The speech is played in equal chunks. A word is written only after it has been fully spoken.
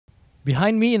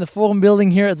Behind me in the Forum building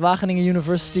here at Wageningen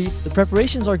University, the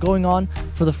preparations are going on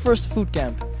for the first food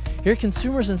camp. Here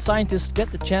consumers and scientists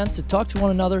get the chance to talk to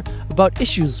one another about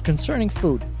issues concerning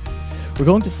food. We're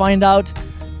going to find out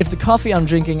if the coffee I'm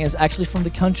drinking is actually from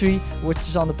the country which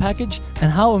is on the package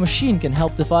and how a machine can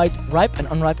help divide ripe and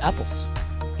unripe apples.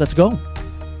 Let's go!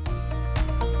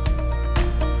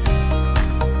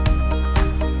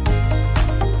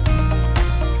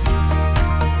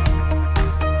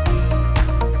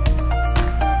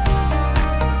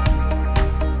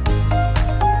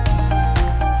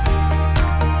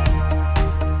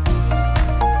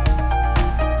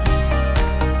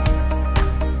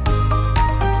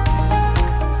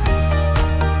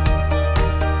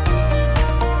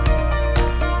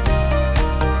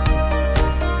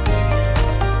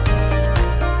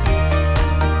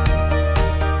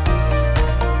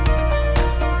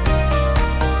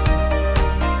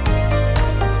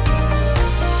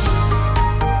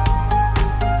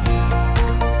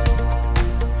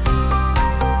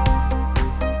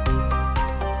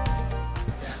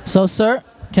 So, sir,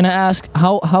 can I ask,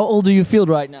 how old do you feel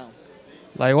right now?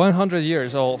 Like 100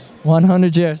 years old.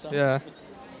 100 years? Yeah.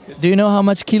 Do you know how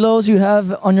much kilos you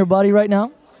have on your body right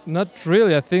now? Not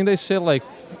really. I think they said like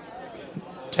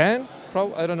 10,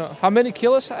 probably. I don't know. How many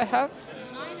kilos I have?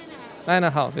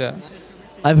 9.5, yeah.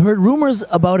 I've heard rumors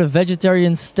about a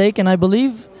vegetarian steak, and I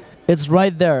believe it's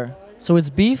right there. So it's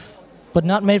beef, but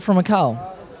not made from a cow.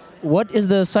 What is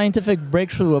the scientific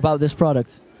breakthrough about this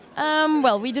product?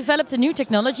 Well, we developed a new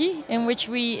technology in which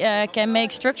we can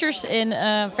make structures in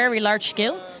a very large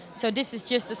scale. So this is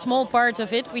just a small part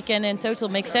of it. We can in total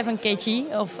make 7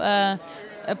 kg of a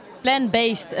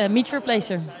plant-based meat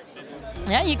replacer.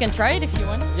 Yeah, you can try it if you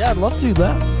want. Yeah, I'd love to.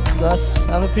 Let's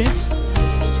have a piece.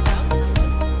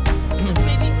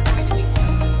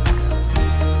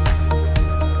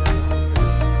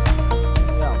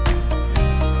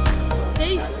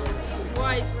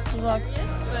 Taste-wise, we're not yet,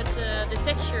 but the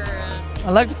texture... I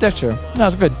like the texture. No,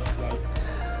 it's good.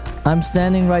 I'm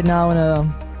standing right now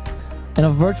in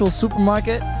a virtual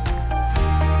supermarket.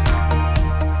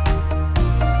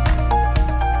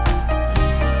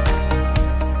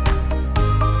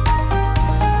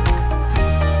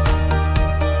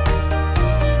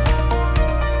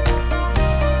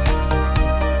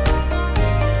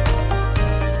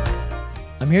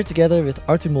 I'm here together with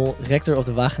Arthur Mol, rector of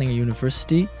the Wageningen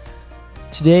University.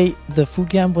 Today, the food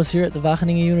camp was here at the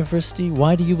Wageningen University.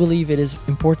 Why do you believe it is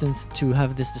important to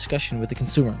have this discussion with the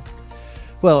consumer?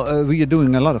 Well, we are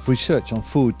doing a lot of research on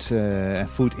food and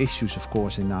food issues, of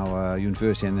course, in our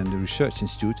university and in the research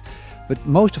institute. But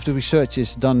most of the research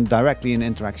is done directly in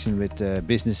interaction with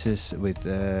businesses, with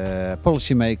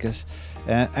policymakers.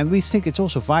 And we think it's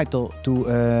also vital to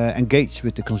engage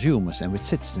with the consumers and with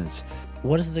citizens.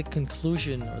 What is the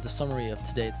conclusion or the summary of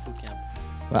today at the food camp?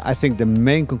 Well, I think the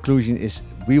main conclusion is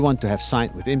we want to have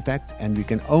science with impact, and we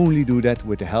can only do that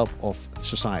with the help of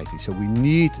society. So we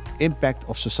need impact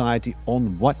of society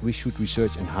on what we should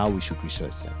research and how we should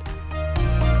research that.